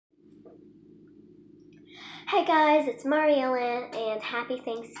Hey guys, it's Mariella and happy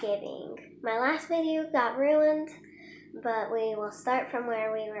Thanksgiving. My last video got ruined, but we will start from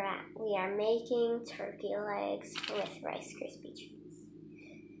where we were at. We are making turkey legs with Rice Krispie treats.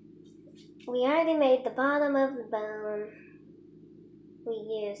 We already made the bottom of the bone.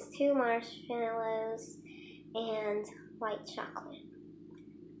 We used 2 marshmallows and white chocolate.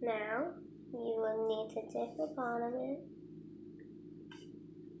 Now, you will need to dip the bottom in.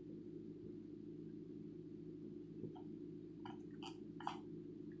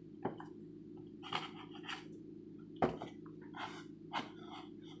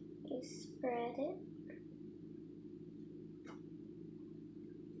 You spread it.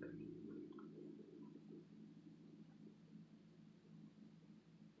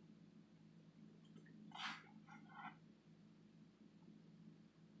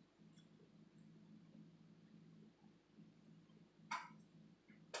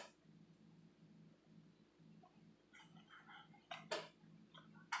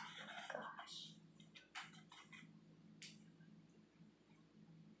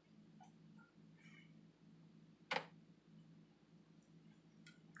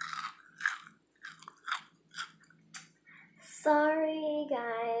 Sorry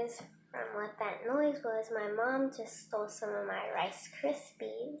guys from what that noise was. My mom just stole some of my Rice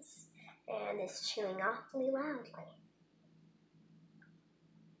Krispies and is chewing awfully loudly.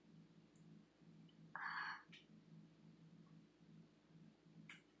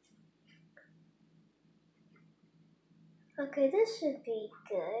 Okay, this should be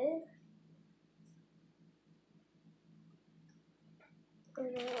good.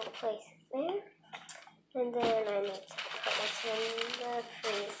 And then we'll place it there. And then I need to put it in the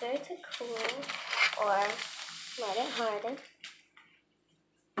freezer to cool or let it harden.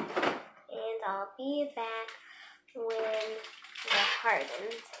 And I'll be back when they're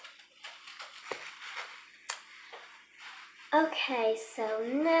hardened. Okay, so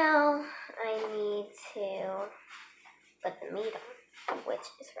now I need to put the meat on, which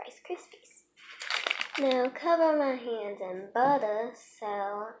is Rice Krispies. Now cover my hands in butter so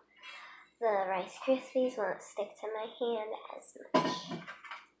the Rice Krispies won't stick to my hand as much.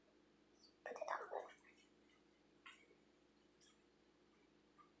 Put it on butter.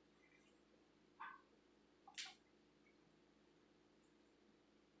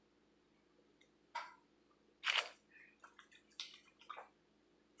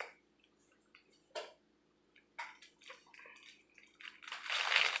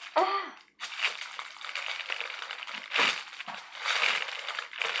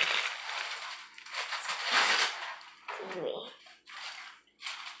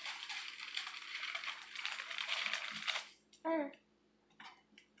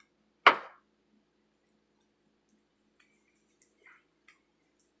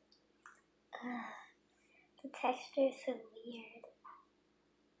 The texture is so weird.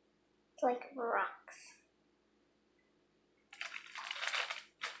 It's like rocks.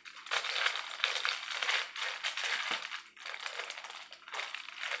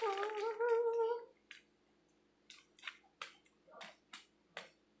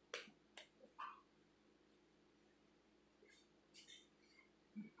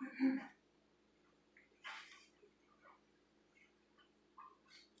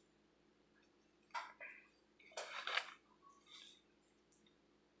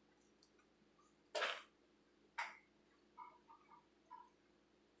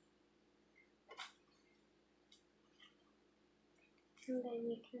 And then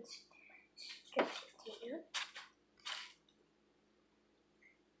you can stretch it down.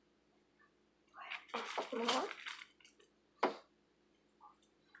 More.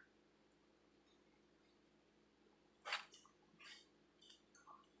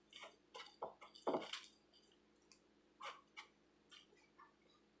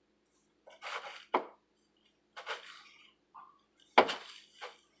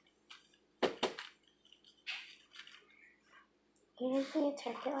 Here's the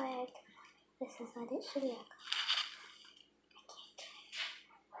turkey leg. This is what it should look.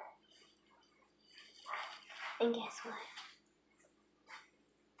 And guess what?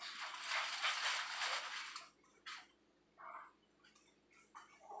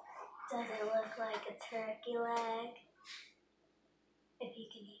 Does it look like a turkey leg? If you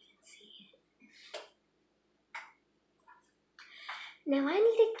can even see it. Now I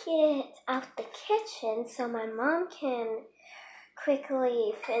need to get out the kitchen so my mom can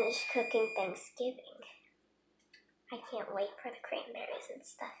quickly finish cooking Thanksgiving. I can't wait for the cranberries and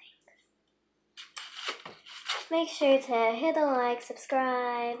stuffing. Make sure to hit a like,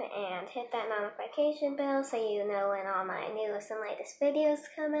 subscribe, and hit that notification bell so you know when all my newest and latest videos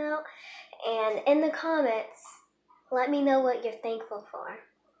come out. And in the comments, let me know what you're thankful for.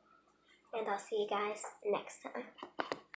 And I'll see you guys next time.